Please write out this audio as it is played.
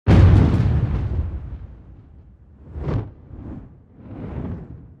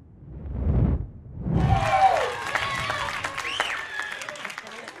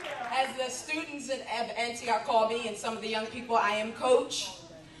y'all call me, and some of the young people, I am coach.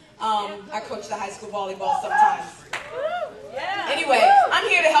 I coach the high school volleyball sometimes. Anyway, I'm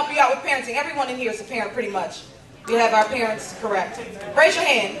here to help you out with parenting. Everyone in here is a parent pretty much. We have our parents correct. Raise your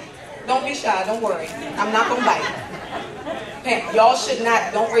hand. Don't be shy, don't worry. I'm not gonna bite. Y'all should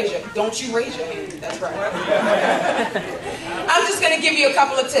not, don't you raise your hand. That's right. I'm just gonna give you a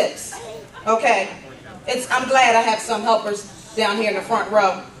couple of tips. Okay? I'm glad I have some helpers down here in the front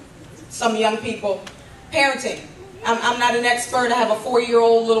row. Some young people. Parenting. I'm not an expert. I have a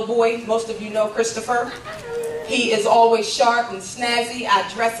 4-year-old little boy. Most of you know Christopher. He is always sharp and snazzy. I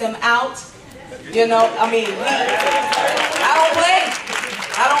dress him out. You know, I mean, I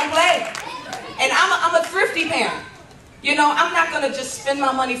don't play. And I'm a thrifty parent. You know, I'm not going to just spend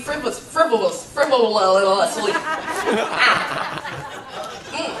my money frivolously.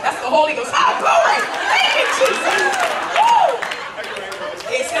 That's the Holy Ghost. Ah, glory. Thank you, Jesus. Woo.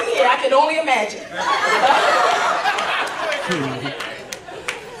 It's in here. I can only imagine.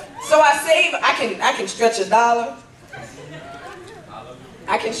 So I save. I can stretch $1.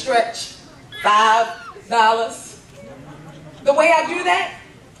 I can stretch $5. The way I do that,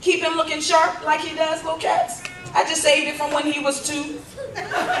 keep him looking sharp like he does, little cats. I just saved it from when he was 2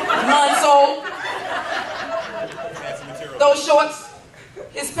 months old. Those shorts,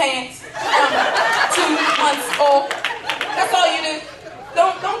 his pants, 2 months old. That's all you do.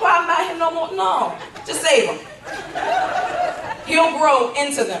 Don't go out and buy him no more. No, just save them. He'll grow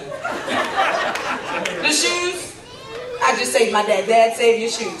into them. The shoes, I just saved my dad. Dad, save your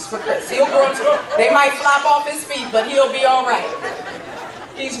shoes for Chris. He'll grow into them. They might flop off his feet, but he'll be all right.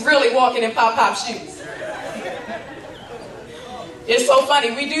 He's really walking in pop-pop shoes. It's so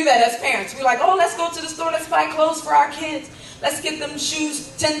funny. We do that as parents. We're like, oh, let's go to the store. Let's buy clothes for our kids. Let's get them shoes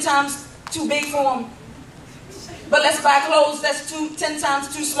 10 times too big for them. But let's buy clothes that's 10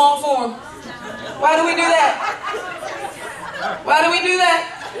 times too small for them. Why do we do that? Why do we do that?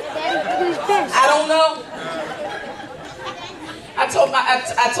 I don't know.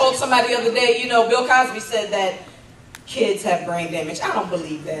 I told somebody the other day, you know, Bill Cosby said that kids have brain damage. I don't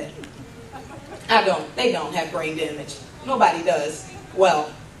believe that. I don't. They don't have brain damage. Nobody does.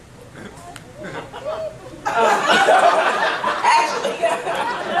 Well, actually,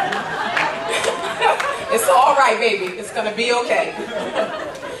 it's all right, baby. It's going to be okay.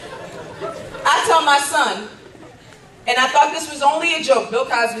 I tell my son, and I thought this was only a joke. Bill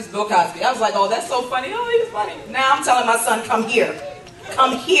Cosby's Bill Cosby. I was like, oh, that's so funny. Oh, he's funny. Now I'm telling my son, come here.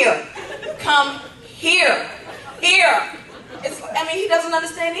 Come here. Come here. Here. He doesn't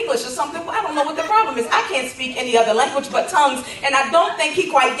understand English or something. I don't know what the problem is. I can't speak any other language but tongues, and I don't think he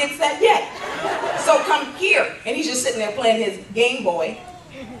quite gets that yet. So come here. And he's just sitting there playing his Game Boy.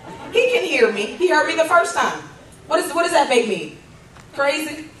 He can hear me. He heard me the first time. What does that make me?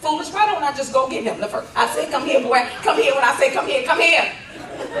 Crazy? Foolish? Why don't I just go get him the first? I say, come here, boy. Come here when I say, come here. Come here.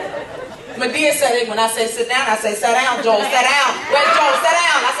 Medea said it when I say sit down. I say, sit down, Joel. Sit down. Where's Joel? Sit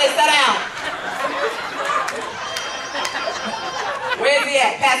down. I say, sit down. Where's he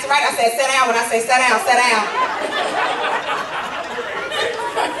at? Pastor Right? I said, sit down when I say, sit down, sit down.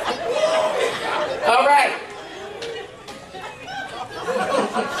 All right.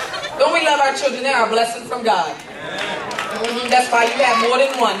 Don't we love our children? They're a blessing from God. That's why you have more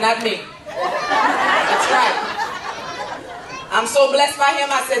than one, not me. That's right. I'm so blessed by him,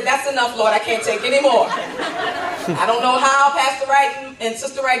 I said, that's enough, Lord. I can't take any more. I don't know how Pastor Wright and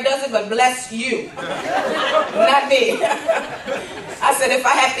Sister Wright does it, but bless you. Not me. I said, if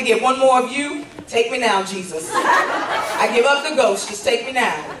I have to get one more of you, take me now, Jesus. I give up the ghost. Just take me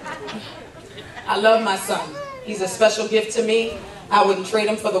now. I love my son. He's a special gift to me. I wouldn't trade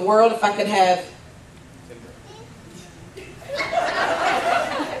him for the world if I could have.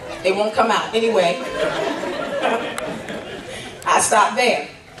 They won't come out. Anyway, I stopped there.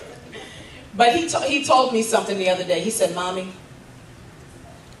 But he told me something the other day. He said, Mommy,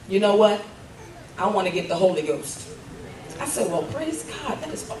 you know what? I want to get the Holy Ghost. I said, well, praise God. That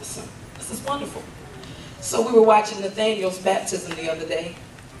is awesome. This is wonderful. So we were watching Nathaniel's baptism the other day.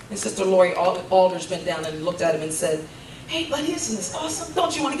 And Sister Lori Alders bent down and looked at him and said, hey, buddy, isn't this awesome?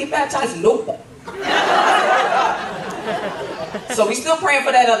 Don't you want to get baptized? Nope. So we're still praying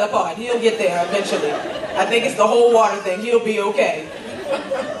for that other part. He'll get there eventually. I think it's the whole water thing. He'll be okay.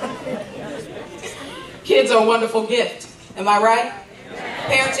 Kids are a wonderful gift. Am I right?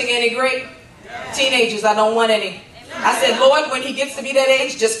 Parenting any great? Teenagers, I don't want any. I said, Lord, when he gets to be that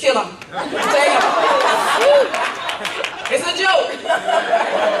age, just kill him. Take him. It's a joke.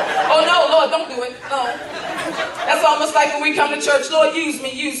 Oh no, Lord, don't do it. No. That's almost like when we come to church, Lord, use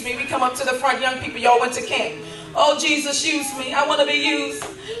me, use me. We come up to the front, young people, y'all went to camp. Oh, Jesus, use me. I want to be used.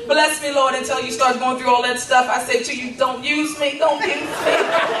 Bless me, Lord, until you start going through all that stuff. I say to you, don't use me, don't use me.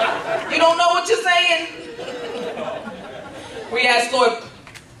 You don't know what you're saying. We ask, Lord,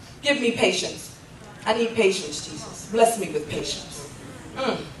 give me patience. I need patience, Jesus. Bless me with patience.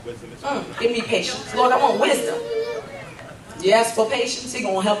 Give me patience. Lord, I want wisdom. You ask for patience, He's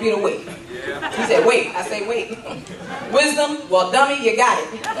going to help you to wait. He said, wait. I say, wait. Wisdom? Well, dummy, you got it.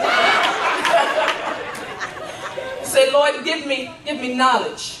 Say, Lord, give me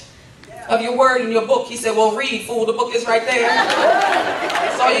knowledge of your word and your book. He said, well, read, fool. The book is right there.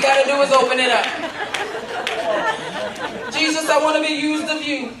 So all you got to do is open it up. Jesus, I want to be used of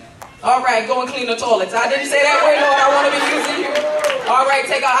you. All right, go and clean the toilets. I didn't say that way, Lord. I want to be used of you. All right,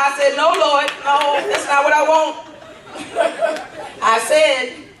 take out. I said, no, Lord. No, that's not what I want. I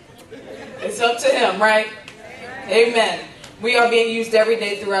said, it's up to Him, right? Amen. We are being used every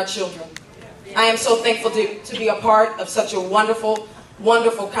day through our children. I am so thankful to be a part of such a wonderful,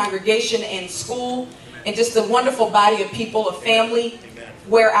 wonderful congregation and school, and just a wonderful body of people, a family,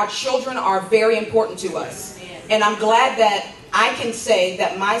 where our children are very important to us. And I'm glad that I can say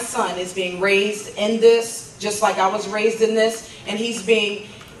that my son is being raised in this, just like I was raised in this, and he's being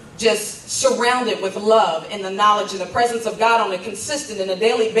just surrounded with love and the knowledge and the presence of God on a consistent and a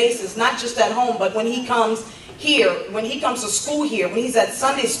daily basis, not just at home, but when he comes here, when he comes to school here, when he's at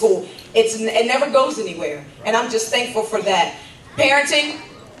Sunday school, it never goes anywhere. And I'm just thankful for that. Parenting,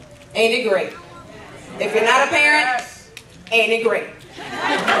 ain't it great? If you're not a parent, ain't it great?